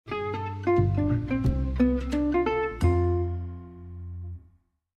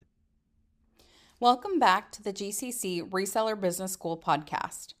Welcome back to the GCC Reseller Business School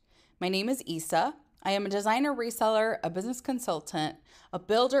podcast. My name is Isa. I am a designer reseller, a business consultant, a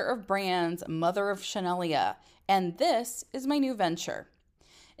builder of brands, a mother of Chanelia, and this is my new venture.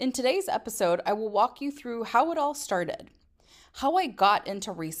 In today's episode, I will walk you through how it all started, how I got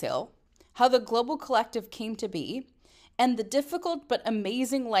into resale, how the Global Collective came to be, and the difficult but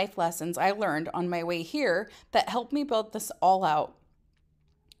amazing life lessons I learned on my way here that helped me build this all out.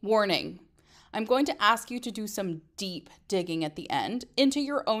 Warning. I'm going to ask you to do some deep digging at the end into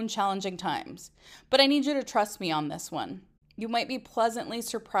your own challenging times, but I need you to trust me on this one. You might be pleasantly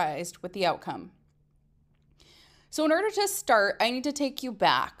surprised with the outcome. So in order to start, I need to take you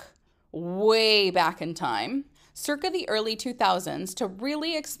back, way back in time, circa the early 2000s, to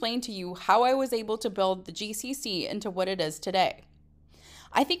really explain to you how I was able to build the GCC into what it is today.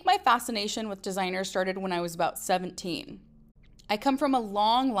 I think my fascination with designers started when I was about 17. I come from a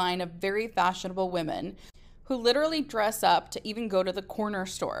long line of very fashionable women who literally dress up to even go to the corner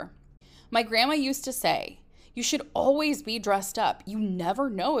store. My grandma used to say, "You should always be dressed up. You never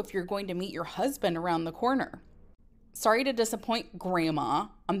know if you're going to meet your husband around the corner." Sorry to disappoint, Grandma.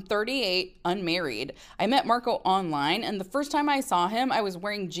 I'm 38, unmarried. I met Marco online, and the first time I saw him, I was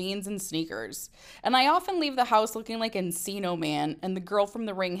wearing jeans and sneakers. And I often leave the house looking like Encino Man, and the girl from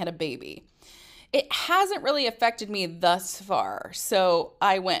The Ring had a baby. It hasn't really affected me thus far, so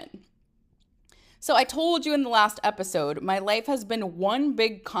I win. So I told you in the last episode, my life has been one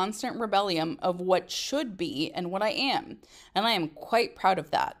big constant rebellion of what should be and what I am, and I am quite proud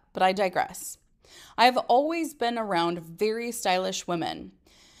of that, but I digress. I have always been around very stylish women.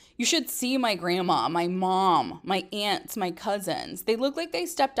 You should see my grandma, my mom, my aunts, my cousins. They look like they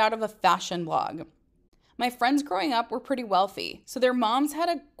stepped out of a fashion blog. My friends growing up were pretty wealthy, so their moms had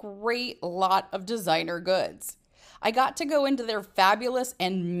a great lot of designer goods. I got to go into their fabulous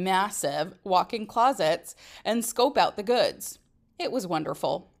and massive walk-in closets and scope out the goods. It was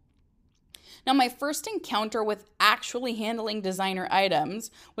wonderful. Now, my first encounter with actually handling designer items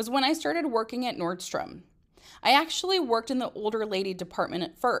was when I started working at Nordstrom. I actually worked in the older lady department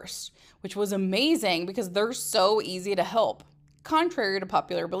at first, which was amazing because they're so easy to help, contrary to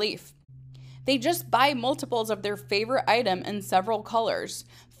popular belief. They just buy multiples of their favorite item in several colors,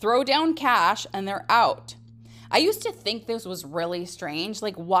 throw down cash, and they're out. I used to think this was really strange.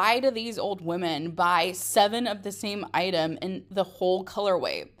 Like, why do these old women buy 7 of the same item in the whole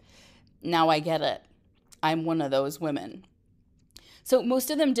colorway? Now I get it. I'm one of those women. So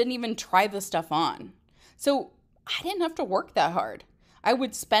most of them didn't even try the stuff on. So I didn't have to work that hard. I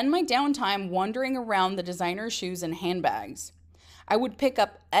would spend my downtime wandering around the designer shoes and handbags. I would pick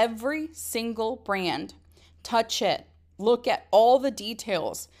up every single brand, touch it, look at all the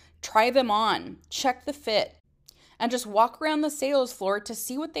details, try them on, check the fit, and just walk around the sales floor to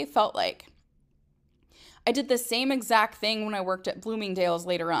see what they felt like. I did the same exact thing when I worked at Bloomingdale's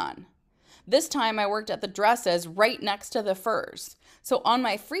later on. This time I worked at the dresses right next to the furs. So on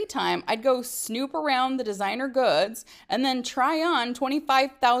my free time, I'd go snoop around the designer goods and then try on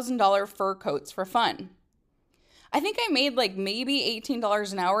 $25,000 fur coats for fun. I think I made like maybe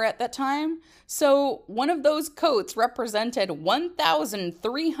 $18 an hour at that time. So one of those coats represented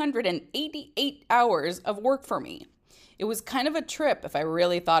 1,388 hours of work for me. It was kind of a trip if I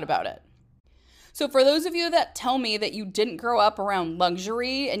really thought about it. So for those of you that tell me that you didn't grow up around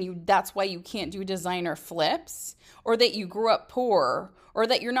luxury and that's why you can't do designer flips, or that you grew up poor, or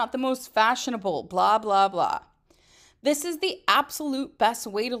that you're not the most fashionable, blah, blah, blah. This is the absolute best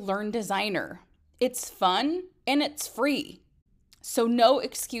way to learn designer. It's fun and it's free. So no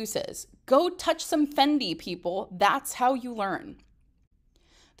excuses. Go touch some Fendi, people. That's how you learn.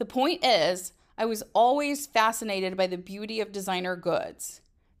 The point is, I was always fascinated by the beauty of designer goods,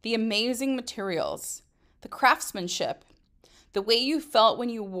 the amazing materials, the craftsmanship, the way you felt when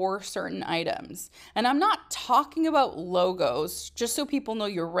you wore certain items. And I'm not talking about logos just so people know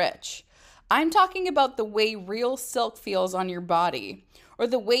you're rich. I'm talking about the way real silk feels on your body, or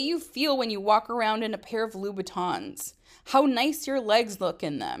the way you feel when you walk around in a pair of Louboutins, how nice your legs look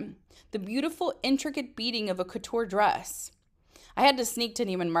in them, the beautiful intricate beading of a couture dress. I had to sneak to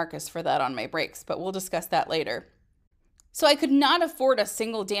Neiman Marcus for that on my breaks, but we'll discuss that later. So I could not afford a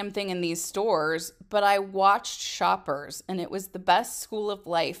single damn thing in these stores, but I watched shoppers, and it was the best school of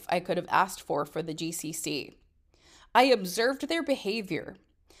life I could have asked for the GCC. I observed their behavior.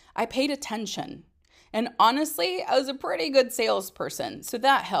 I paid attention. And honestly, I was a pretty good salesperson, so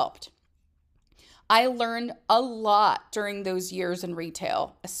that helped. I learned a lot during those years in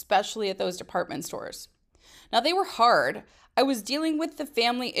retail, especially at those department stores. Now, they were hard. I was dealing with the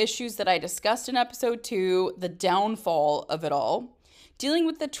family issues that I discussed in episode 2, the downfall of it all, dealing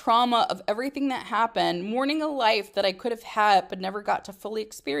with the trauma of everything that happened, mourning a life that I could have had but never got to fully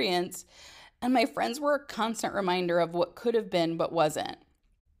experience. And my friends were a constant reminder of what could have been but wasn't.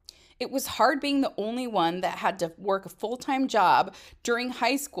 It was hard being the only one that had to work a full-time job during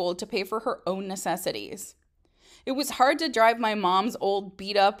high school to pay for her own necessities. It was hard to drive my mom's old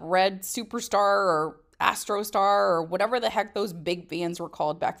beat-up red Superstar or Astrostar or whatever the heck those big vans were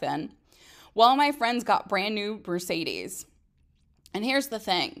called back then, while my friends got brand new Mercedes. And here's the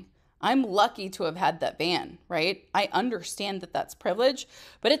thing. I'm lucky to have had that van, right? I understand that that's privilege,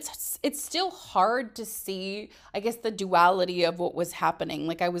 but it's still hard to see, I guess, the duality of what was happening.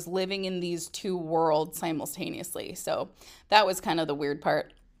 Like I was living in these two worlds simultaneously. So that was kind of the weird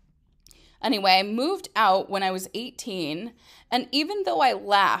part. Anyway, I moved out when I was 18, and even though I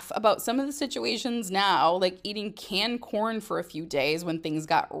laugh about some of the situations now, like eating canned corn for a few days when things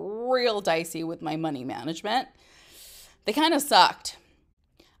got real dicey with my money management, they kind of sucked.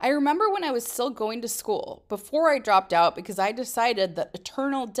 I remember when I was still going to school, before I dropped out because I decided that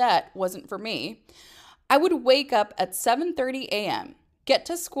eternal debt wasn't for me, I would wake up at 7:30 a.m., get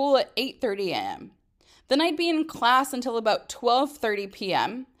to school at 8:30 a.m. Then I'd be in class until about 12:30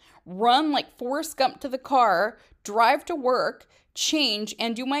 p.m., run like Forrest Gump to the car, drive to work, change,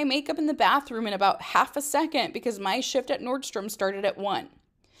 and do my makeup in the bathroom in about half a second because my shift at Nordstrom started at 1.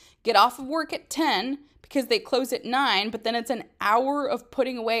 Get off of work at 10 because they close at 9, but then it's an hour of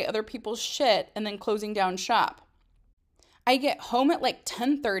putting away other people's shit and then closing down shop. I get home at like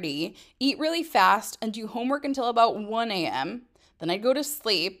 10:30, eat really fast, and do homework until about 1 a.m. Then I'd go to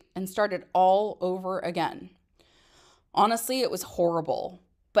sleep and start it all over again. Honestly, it was horrible.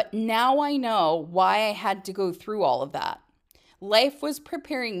 But now I know why I had to go through all of that. Life was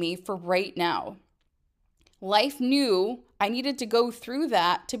preparing me for right now. Life knew I needed to go through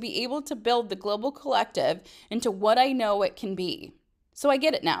that to be able to build the global collective into what I know it can be. So I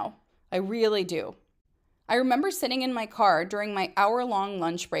get it now. I really do. I remember sitting in my car during my hour-long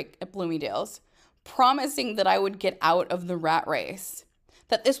lunch break at Bloomingdale's, promising that I would get out of the rat race,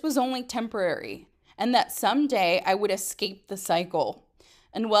 that this was only temporary, and that someday I would escape the cycle.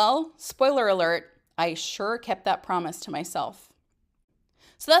 And well, spoiler alert, I sure kept that promise to myself.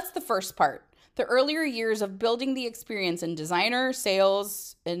 So that's the first part. The earlier years of building the experience in designer,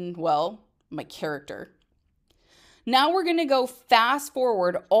 sales, and, well, my character. Now we're going to go fast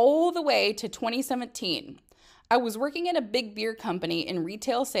forward all the way to 2017. I was working at a big beer company in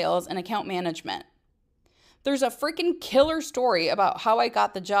retail sales and account management. There's a freaking killer story about how I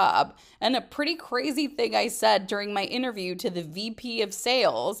got the job and a pretty crazy thing I said during my interview to the VP of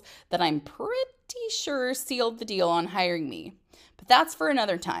sales that I'm pretty sure sealed the deal on hiring me. But that's for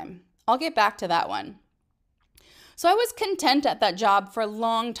another time. I'll get back to that one. So I was content at that job for a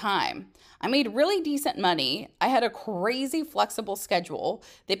long time. I made really decent money. I had a crazy flexible schedule.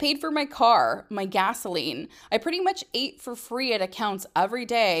 They paid for my car, my gasoline. I pretty much ate for free at accounts every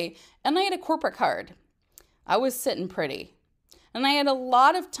day, and I had a corporate card. I was sitting pretty. And I had a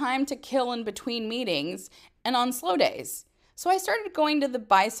lot of time to kill in between meetings and on slow days. So I started going to the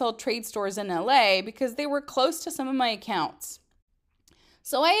buy-sell trade stores in LA because they were close to some of my accounts.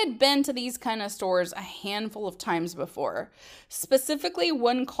 So I had been to these kind of stores a handful of times before, specifically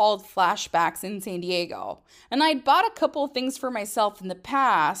one called Flashbacks in San Diego. And I'd bought a couple of things for myself in the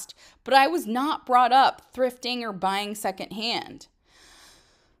past, but I was not brought up thrifting or buying secondhand.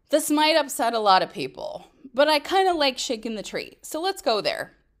 This might upset a lot of people, but I kind of like shaking the tree. So let's go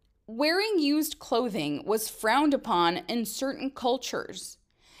there. Wearing used clothing was frowned upon in certain cultures.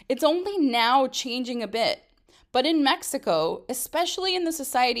 It's only now changing a bit. But in Mexico, especially in the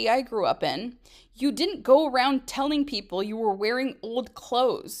society I grew up in, you didn't go around telling people you were wearing old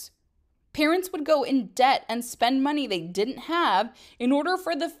clothes. Parents would go in debt and spend money they didn't have in order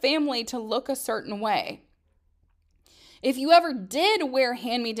for the family to look a certain way. If you ever did wear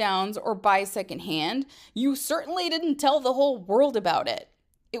hand-me-downs or buy secondhand, you certainly didn't tell the whole world about it.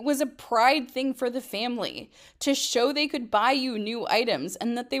 It was a pride thing for the family to show they could buy you new items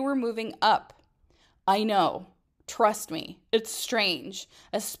and that they were moving up. I know. Trust me, it's strange,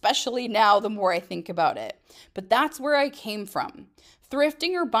 especially now the more I think about it. But that's where I came from.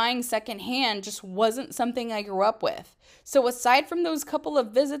 Thrifting or buying secondhand just wasn't something I grew up with. So aside from those couple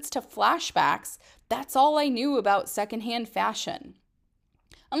of visits to Flashbacks, that's all I knew about secondhand fashion.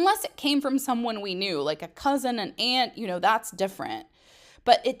 Unless it came from someone we knew, like a cousin, an aunt, that's different.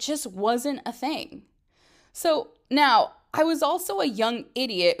 But it just wasn't a thing. So now, I was also a young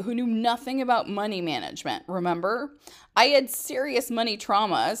idiot who knew nothing about money management, remember? I had serious money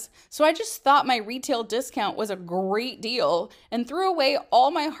traumas, so I just thought my retail discount was a great deal and threw away all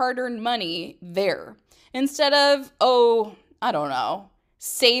my hard-earned money there. Instead of, I don't know,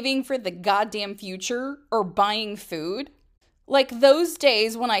 saving for the goddamn future or buying food. Like those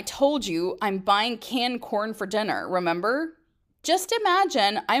days when I told you I'm buying canned corn for dinner, remember? Just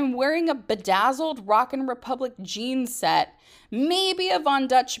imagine I'm wearing a bedazzled Rockin' Republic jeans set, maybe a Von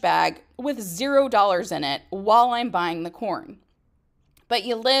Dutch bag with $0 in it while I'm buying the corn. But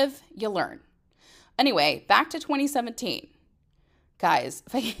you live, you learn. Anyway, back to 2017. Guys,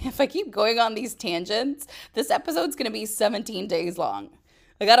 if I keep going on these tangents, this episode's going to be 17 days long.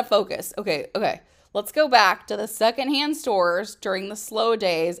 I got to focus. Okay. Let's go back to the secondhand stores during the slow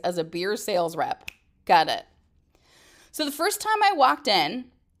days as a beer sales rep. Got it. So the first time I walked in,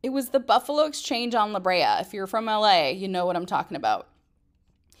 it was the Buffalo Exchange on La Brea. If you're from LA, you know what I'm talking about.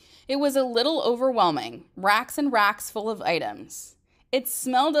 It was a little overwhelming, racks and racks full of items. It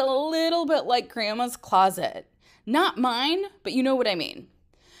smelled a little bit like Grandma's closet. Not mine, but you know what I mean.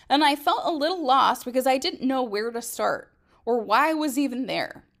 And I felt a little lost because I didn't know where to start or why I was even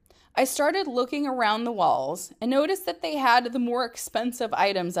there. I started looking around the walls and noticed that they had the more expensive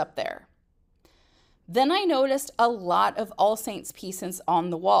items up there. Then I noticed a lot of All Saints pieces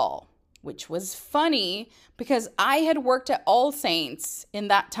on the wall, which was funny because I had worked at All Saints in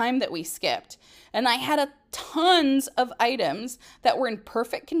that time that we skipped, and I had tons of items that were in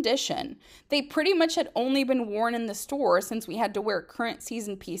perfect condition. They pretty much had only been worn in the store since we had to wear current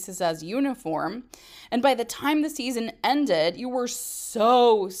season pieces as uniform, and by the time the season ended, you were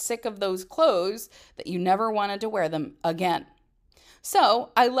so sick of those clothes that you never wanted to wear them again.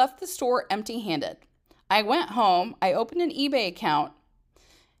 So I left the store empty-handed. I went home, I opened an eBay account,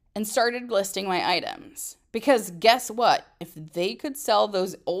 and started listing my items. Because guess what? If they could sell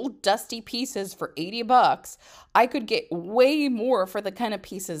those old dusty pieces for $80, I could get way more for the kind of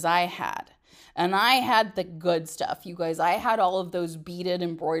pieces I had. And I had the good stuff, you guys. I had all of those beaded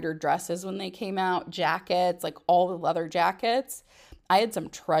embroidered dresses when they came out, jackets, like all the leather jackets. I had some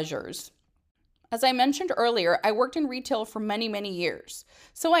treasures. As I mentioned earlier, I worked in retail for many, many years,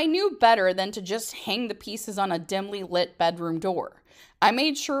 so I knew better than to just hang the pieces on a dimly lit bedroom door. I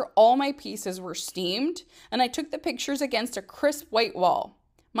made sure all my pieces were steamed, and I took the pictures against a crisp white wall.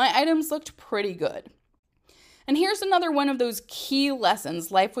 My items looked pretty good. And here's another one of those key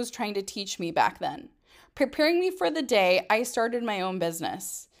lessons life was trying to teach me back then. Preparing me for the day I started my own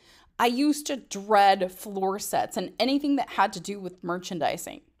business. I used to dread floor sets and anything that had to do with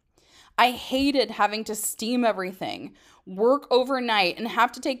merchandising. I hated having to steam everything, work overnight, and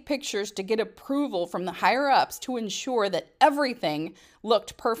have to take pictures to get approval from the higher-ups to ensure that everything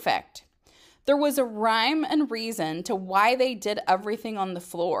looked perfect. There was a rhyme and reason to why they did everything on the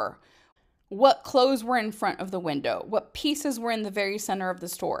floor, what clothes were in front of the window, what pieces were in the very center of the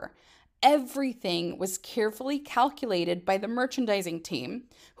store. Everything was carefully calculated by the merchandising team,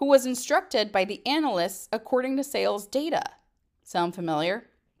 who was instructed by the analysts according to sales data. Sound familiar?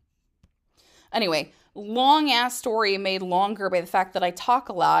 Anyway, long-ass story made longer by the fact that I talk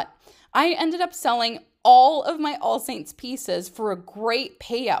a lot. I ended up selling all of my All Saints pieces for a great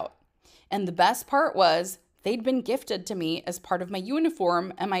payout. And the best part was they'd been gifted to me as part of my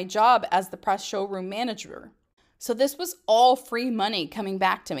uniform and my job as the press showroom manager. So this was all free money coming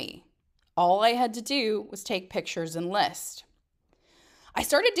back to me. All I had to do was take pictures and list. I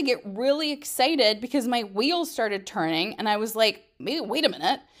started to get really excited because my wheels started turning and I was like, wait a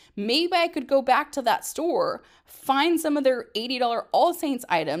minute. Maybe I could go back to that store, find some of their $80 All Saints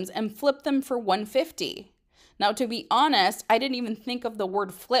items and flip them for $150. Now, to be honest, I didn't even think of the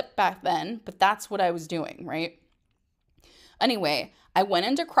word flip back then, but that's what I was doing, right? Anyway, I went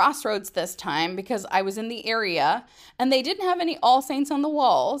into Crossroads this time because I was in the area and they didn't have any All Saints on the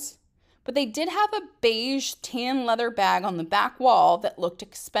walls, but they did have a beige tan leather bag on the back wall that looked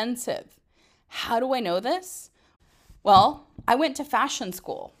expensive. How do I know this? Well, I went to fashion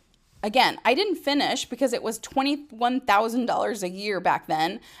school. Again, I didn't finish because it was $21,000 a year back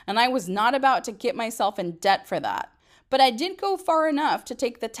then, and I was not about to get myself in debt for that. But I did go far enough to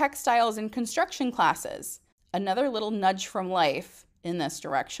take the textiles and construction classes. Another little nudge from life in this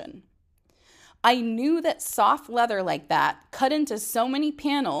direction. I knew that soft leather like that, cut into so many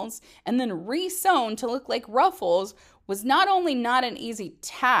panels and then re-sewn to look like ruffles, was not only not an easy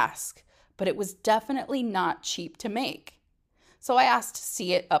task, but it was definitely not cheap to make. So I asked to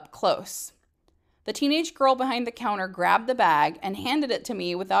see it up close. The teenage girl behind the counter grabbed the bag and handed it to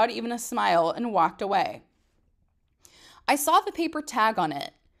me without even a smile and walked away. I saw the paper tag on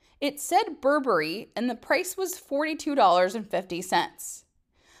it. It said Burberry and the price was $42.50.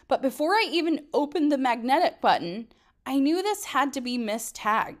 But before I even opened the magnetic button, I knew this had to be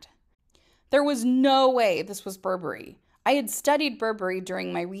mistagged. There was no way this was Burberry. I had studied Burberry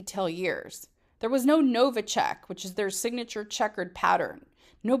during my retail years. There was no Nova check, which is their signature checkered pattern.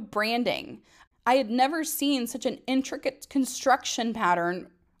 No branding. I had never seen such an intricate construction pattern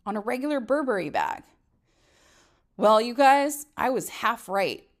on a regular Burberry bag. Well, you guys, I was half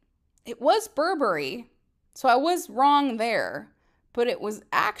right. It was Burberry, so I was wrong there, but it was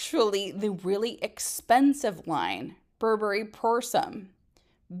actually the really expensive line, Burberry Prorsum.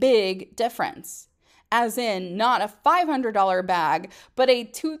 Big difference. As in, not a $500 bag, but a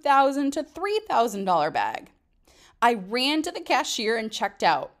 $2,000 to $3,000 bag. I ran to the cashier and checked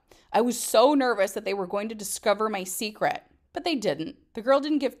out. I was so nervous that they were going to discover my secret, but they didn't. The girl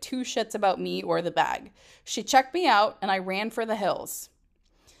didn't give two shits about me or the bag. She checked me out and I ran for the hills.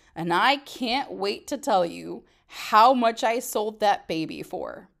 And I can't wait to tell you how much I sold that baby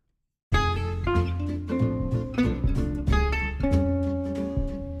for.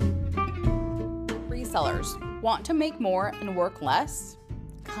 Resellers want to make more and work less?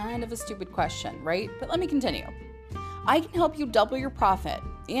 Kind of a stupid question, right? But let me continue. I can help you double your profit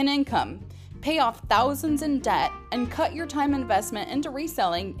and income, pay off thousands in debt, and cut your time investment into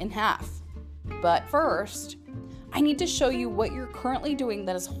reselling in half. But first, I need to show you what you're currently doing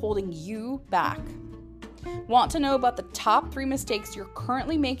that is holding you back. Want to know about the top 3 mistakes you're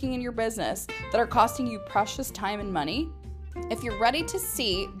currently making in your business that are costing you precious time and money? If you're ready to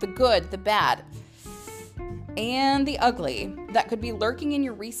see the good, the bad, and the ugly that could be lurking in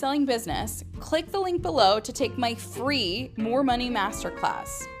your reselling business, click the link below to take my free More Money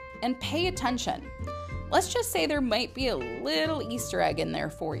Masterclass. And pay attention. Let's just say there might be a little Easter egg in there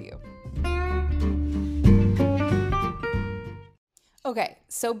for you. Okay,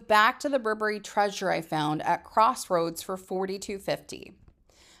 so back to the Burberry treasure I found at Crossroads for $42.50.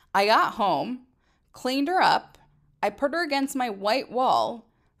 I got home, cleaned her up, I put her against my white wall,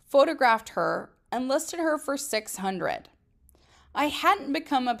 photographed her, and listed her for $600. I hadn't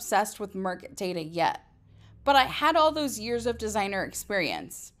become obsessed with market data yet, but I had all those years of designer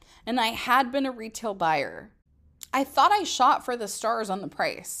experience, and I had been a retail buyer. I thought I shot for the stars on the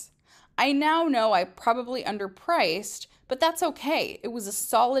price. I now know I probably underpriced, but that's okay. It was a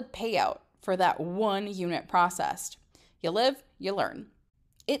solid payout for that 1 unit processed. You live, you learn.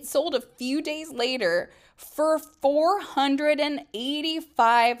 It sold a few days later for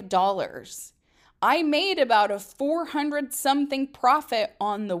 $485. I made about a 400 something profit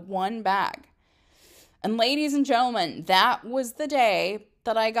on the one bag. And ladies and gentlemen, that was the day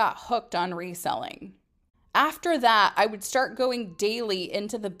that I got hooked on reselling. After that, I would start going daily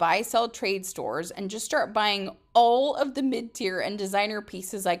into the buy-sell trade stores and just start buying all of the mid-tier and designer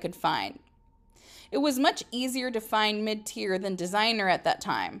pieces I could find. It was much easier to find mid-tier than designer at that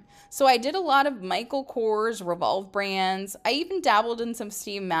time, so I did a lot of Michael Kors, Revolve brands. I even dabbled in some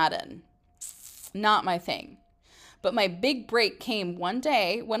Steve Madden. Not my thing. But my big break came one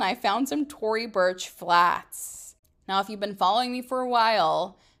day when I found some Tory Burch flats. Now, if you've been following me for a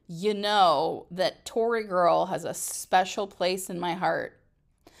while, you know that Tory Girl has a special place in my heart.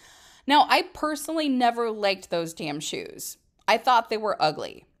 Now, I personally never liked those damn shoes. I thought they were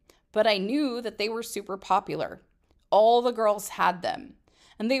ugly, but I knew that they were super popular. All the girls had them,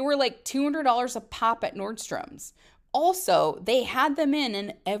 and they were like $200 a pop at Nordstrom's. Also, they had them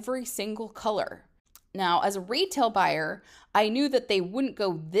in every single color. Now, as a retail buyer, I knew that they wouldn't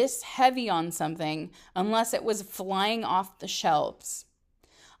go this heavy on something unless it was flying off the shelves.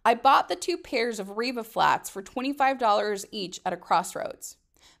 I bought the 2 pairs of Riva flats for $25 each at a Crossroads.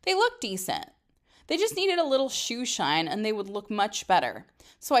 They looked decent. They just needed a little shoe shine and they would look much better.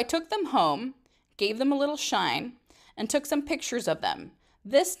 So I took them home, gave them a little shine, and took some pictures of them.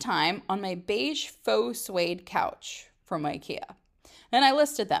 This time on my beige faux suede couch from IKEA. And I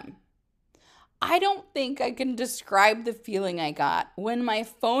listed them. I don't think I can describe the feeling I got when my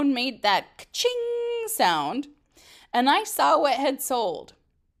phone made that ka-ching sound and I saw what had sold.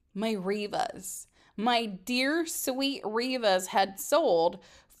 My Rivas. My dear sweet Rivas had sold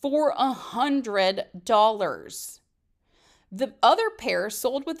for $100. The other pair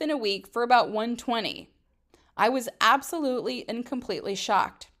sold within a week for about $120. I was absolutely and completely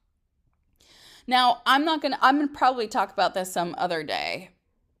shocked. Now, I'm gonna probably talk about this some other day,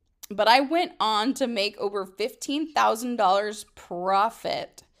 but I went on to make over $15,000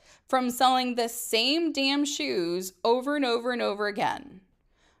 profit from selling the same damn shoes over and over and over again.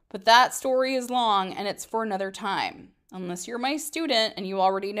 But that story is long and it's for another time, unless you're my student and you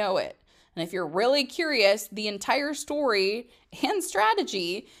already know it. And if you're really curious, the entire story and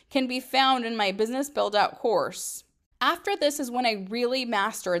strategy can be found in my business build out course. After this is when I really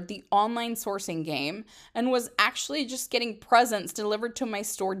mastered the online sourcing game and was actually just getting presents delivered to my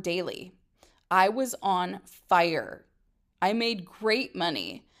store daily. I was on fire. I made great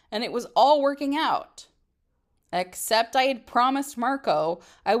money and it was all working out. Except I had promised Marco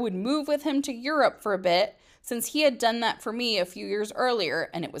I would move with him to Europe for a bit since he had done that for me a few years earlier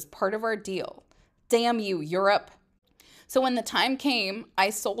and it was part of our deal. Damn you, Europe. So when the time came, I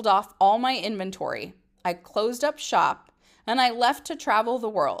sold off all my inventory. I closed up shop and I left to travel the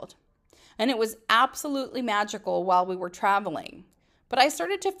world. And it was absolutely magical while we were traveling. But I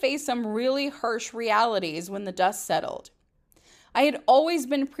started to face some really harsh realities when the dust settled. I had always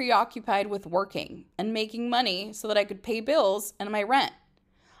been preoccupied with working and making money so that I could pay bills and my rent.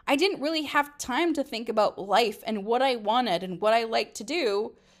 I didn't really have time to think about life and what I wanted and what I liked to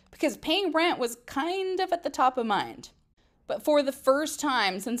do because paying rent was kind of at the top of mind. But for the first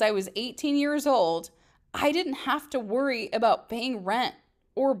time since I was 18 years old, I didn't have to worry about paying rent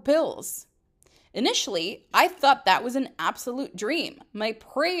or bills. Initially, I thought that was an absolute dream. My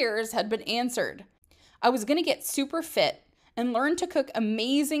prayers had been answered. I was going to get super fit and learn to cook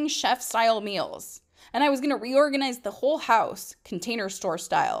amazing chef-style meals. And I was going to reorganize the whole house, container store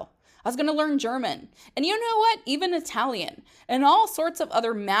style. I was going to learn German. And you know what? Even Italian. And all sorts of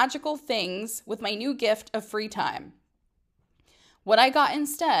other magical things with my new gift of free time. What I got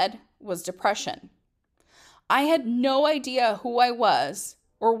instead was depression. I had no idea who I was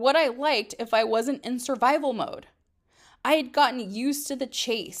or what I liked if I wasn't in survival mode. I had gotten used to the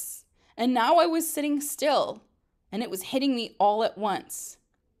chase, and now I was sitting still, and it was hitting me all at once.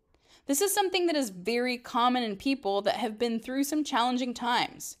 This is something that is very common in people that have been through some challenging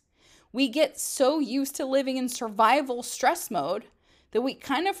times. We get so used to living in survival stress mode that we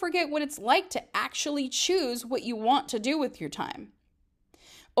kind of forget what it's like to actually choose what you want to do with your time.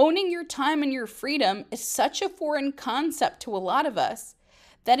 Owning your time and your freedom is such a foreign concept to a lot of us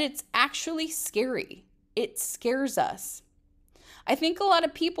that it's actually scary. It scares us. I think a lot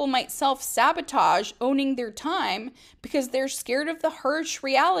of people might self-sabotage owning their time because they're scared of the harsh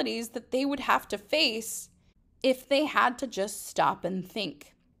realities that they would have to face if they had to just stop and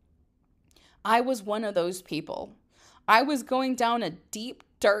think. I was one of those people. I was going down a deep,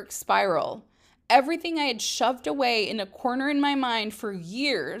 dark spiral. Everything I had shoved away in a corner in my mind for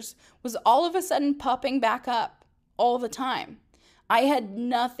years was all of a sudden popping back up all the time. I had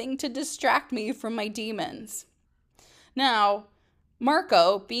nothing to distract me from my demons. Now,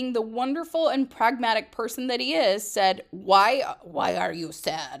 Marco, being the wonderful and pragmatic person that he is, said, Why are you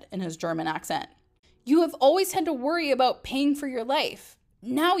sad?" in his German accent. "You have always had to worry about paying for your life.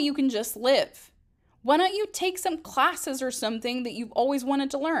 Now you can just live. Why don't you take some classes or something that you've always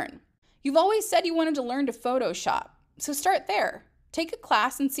wanted to learn? You've always said you wanted to learn to Photoshop, so start there. Take a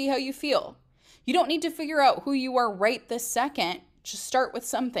class and see how you feel. You don't need to figure out who you are right this second. Just start with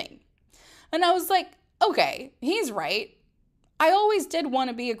something." And I was like, okay, he's right. I always did want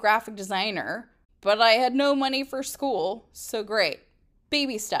to be a graphic designer, but I had no money for school, so great.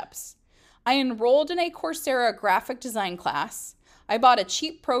 Baby steps. I enrolled in a Coursera graphic design class. I bought a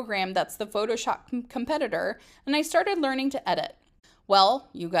cheap program that's the Photoshop competitor, and I started learning to edit. Well,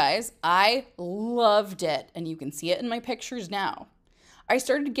 you guys, I loved it, and you can see it in my pictures now. I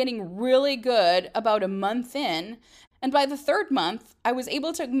started getting really good about a month in, and by the third month, I was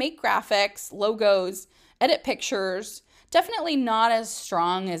able to make graphics, logos, edit pictures. Definitely not as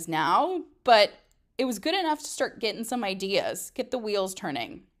strong as now, but it was good enough to start getting some ideas, get the wheels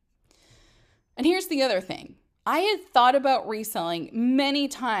turning. And here's the other thing. I had thought about reselling many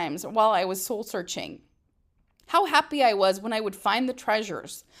times while I was soul searching. How happy I was when I would find the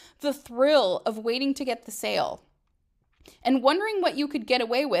treasures, the thrill of waiting to get the sale, and wondering what you could get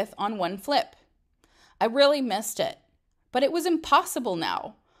away with on one flip. I really missed it, but it was impossible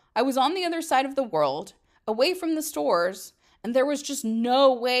now. I was on the other side of the world, away from the stores, and there was just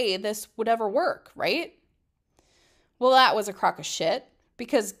no way this would ever work, right? Well, that was a crock of shit,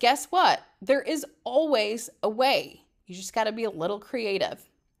 because guess what? There is always a way. You just got to be a little creative.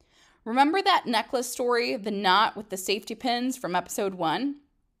 Remember that necklace story, the knot with the safety pins from episode 1?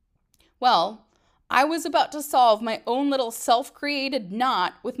 Well, I was about to solve my own little self-created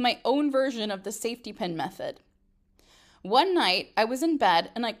knot with my own version of the safety pin method. One night, I was in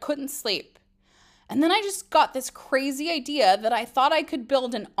bed and I couldn't sleep. And then I just got this crazy idea that I thought I could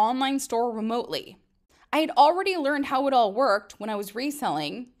build an online store remotely. I had already learned how it all worked when I was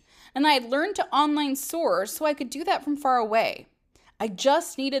reselling, and I had learned to online source so I could do that from far away. I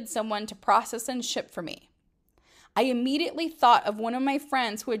just needed someone to process and ship for me. I immediately thought of one of my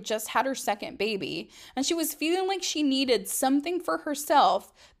friends who had just had her second baby, and she was feeling like she needed something for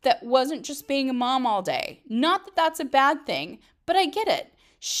herself that wasn't just being a mom all day. Not that that's a bad thing, but I get it.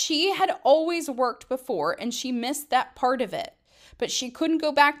 She had always worked before, and she missed that part of it. But she couldn't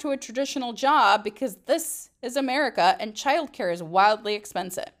go back to a traditional job because this is America, and childcare is wildly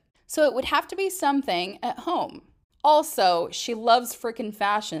expensive. So it would have to be something at home. Also, she loves freaking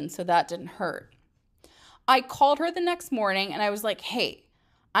fashion, so that didn't hurt. I called her the next morning and I was like, hey,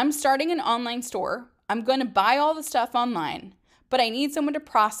 I'm starting an online store. I'm going to buy all the stuff online, but I need someone to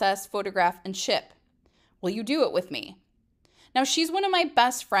process, photograph, and ship. Will you do it with me? Now, she's one of my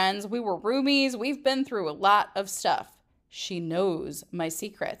best friends. We were roomies. We've been through a lot of stuff. She knows my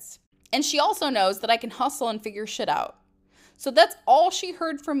secrets. And she also knows that I can hustle and figure shit out. So that's all she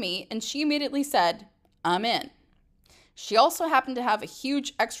heard from me, and she immediately said, I'm in. She also happened to have a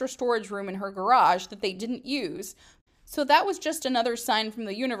huge extra storage room in her garage that they didn't use. So that was just another sign from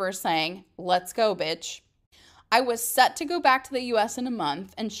the universe saying, let's go, bitch. I was set to go back to the US in a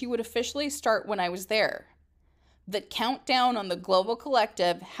month, and she would officially start when I was there. The countdown on the Global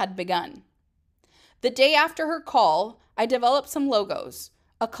Collective had begun. The day after her call, I developed some logos,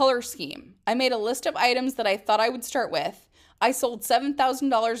 a color scheme. I made a list of items that I thought I would start with. I sold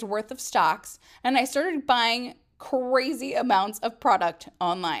 $7,000 worth of stocks, and I started buying crazy amounts of product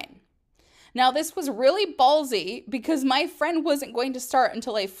online. Now, this was really ballsy because my friend wasn't going to start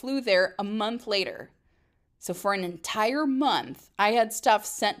until I flew there a month later. So for an entire month, I had stuff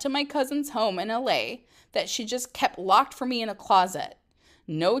sent to my cousin's home in LA that she just kept locked for me in a closet.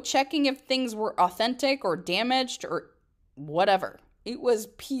 No checking if things were authentic or damaged or whatever. It was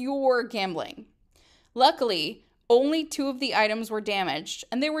pure gambling. Luckily, only 2 of the items were damaged,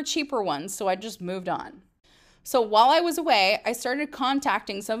 and they were cheaper ones, so I just moved on. So while I was away, I started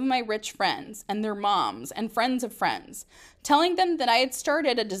contacting some of my rich friends and their moms and friends of friends, telling them that I had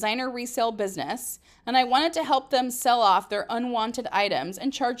started a designer resale business and I wanted to help them sell off their unwanted items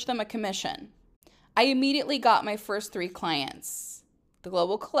and charge them a commission. I immediately got my first 3 clients. The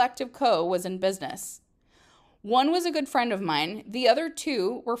Global Collective Co. was in business. One was a good friend of mine. The other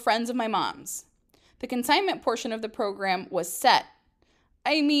 2 were friends of my mom's. The consignment portion of the program was set.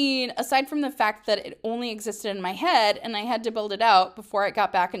 I mean, aside from the fact that it only existed in my head and I had to build it out before I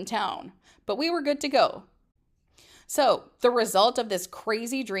got back in town. But we were good to go. So, the result of this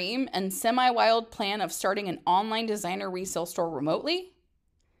crazy dream and semi-wild plan of starting an online designer resale store remotely?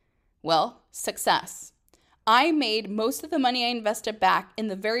 Well, success. I made most of the money I invested back in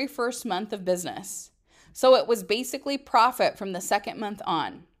the very first month of business. So it was basically profit from the second month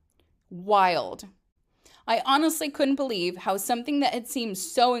on. Wild. I honestly couldn't believe how something that had seemed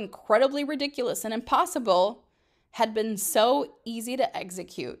so incredibly ridiculous and impossible had been so easy to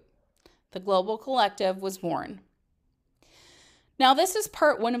execute. The Global Collective was born. Now, this is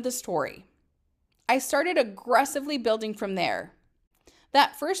part 1 of the story. I started aggressively building from there.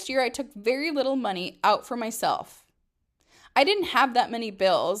 That first year, I took very little money out for myself. I didn't have that many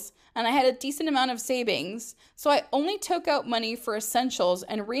bills, and I had a decent amount of savings, so I only took out money for essentials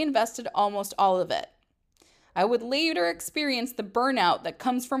and reinvested almost all of it. I would later experience the burnout that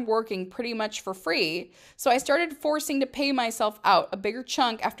comes from working pretty much for free, so I started forcing to pay myself out a bigger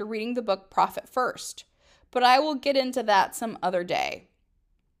chunk after reading the book Profit First. But I will get into that some other day.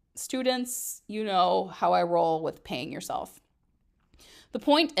 Students, you know how I roll with paying yourself. The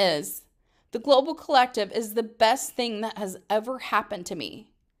point is, the Global Collective is the best thing that has ever happened to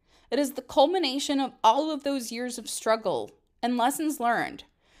me. It is the culmination of all of those years of struggle and lessons learned.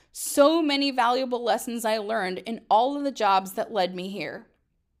 So many valuable lessons I learned in all of the jobs that led me here.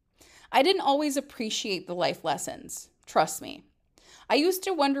 I didn't always appreciate the life lessons, trust me. I used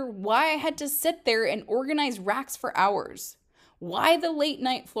to wonder why I had to sit there and organize racks for hours. Why the late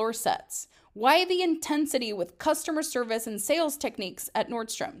night floor sets? Why the intensity with customer service and sales techniques at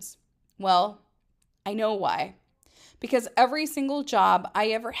Nordstrom's? Well, I know why. Because every single job I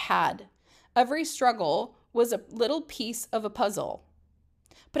ever had, every struggle was a little piece of a puzzle.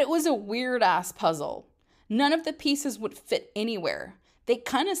 But it was a weird-ass puzzle. None of the pieces would fit anywhere. They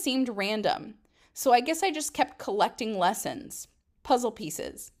kind of seemed random. So I guess I just kept collecting lessons, puzzle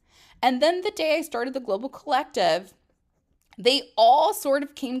pieces. And then the day I started the Global Collective, they all sort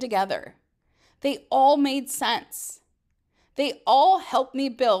of came together. They all made sense. They all helped me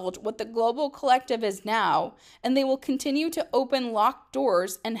build what the Global Collective is now, and they will continue to open locked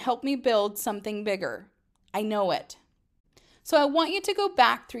doors and help me build something bigger. I know it. So I want you to go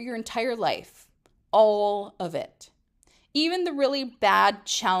back through your entire life, all of it, even the really bad,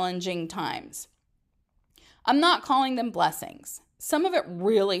 challenging times. I'm not calling them blessings. Some of it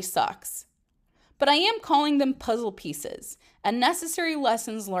really sucks. But I am calling them puzzle pieces and necessary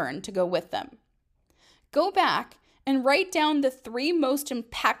lessons learned to go with them. Go back and write down the 3 most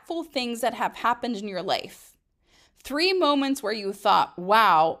impactful things that have happened in your life. 3 moments where you thought,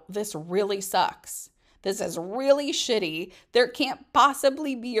 wow, this really sucks. This is really shitty. There can't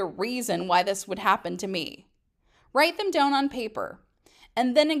possibly be a reason why this would happen to me. Write them down on paper.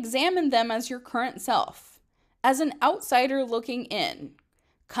 and then examine them as your current self, as an outsider looking in,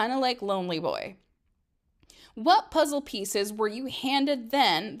 kind of like Lonely Boy. What puzzle pieces were you handed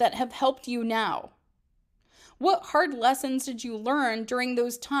then that have helped you now? What hard lessons did you learn during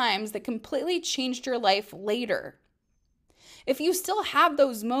those times that completely changed your life later? If you still have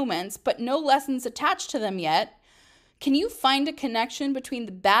those moments, but no lessons attached to them yet, can you find a connection between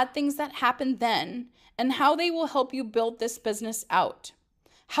the bad things that happened then and how they will help you build this business out?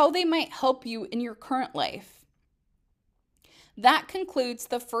 How they might help you in your current life? That concludes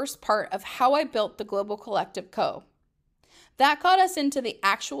the first part of how I built the Global Collective Co. That got us into the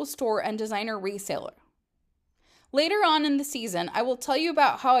actual store and designer reseller. Later on in the season, I will tell you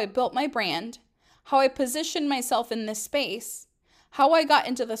about how I built my brand, how I positioned myself in this space, how I got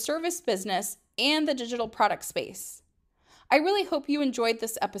into the service business and the digital product space. I really hope you enjoyed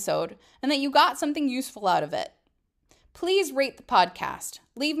this episode and that you got something useful out of it. Please rate the podcast,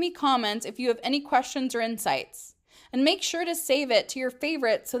 leave me comments if you have any questions or insights, and make sure to save it to your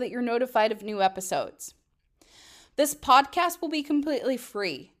favorites so that you're notified of new episodes. This podcast will be completely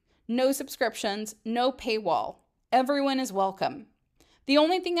free. No subscriptions, no paywall. Everyone is welcome. The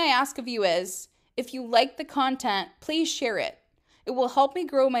only thing I ask of you is, if you like the content, please share it. It will help me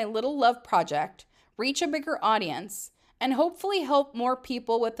grow my little love project, reach a bigger audience, and hopefully help more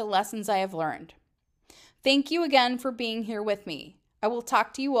people with the lessons I have learned. Thank you again for being here with me. I will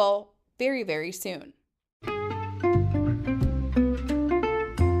talk to you all very, very soon.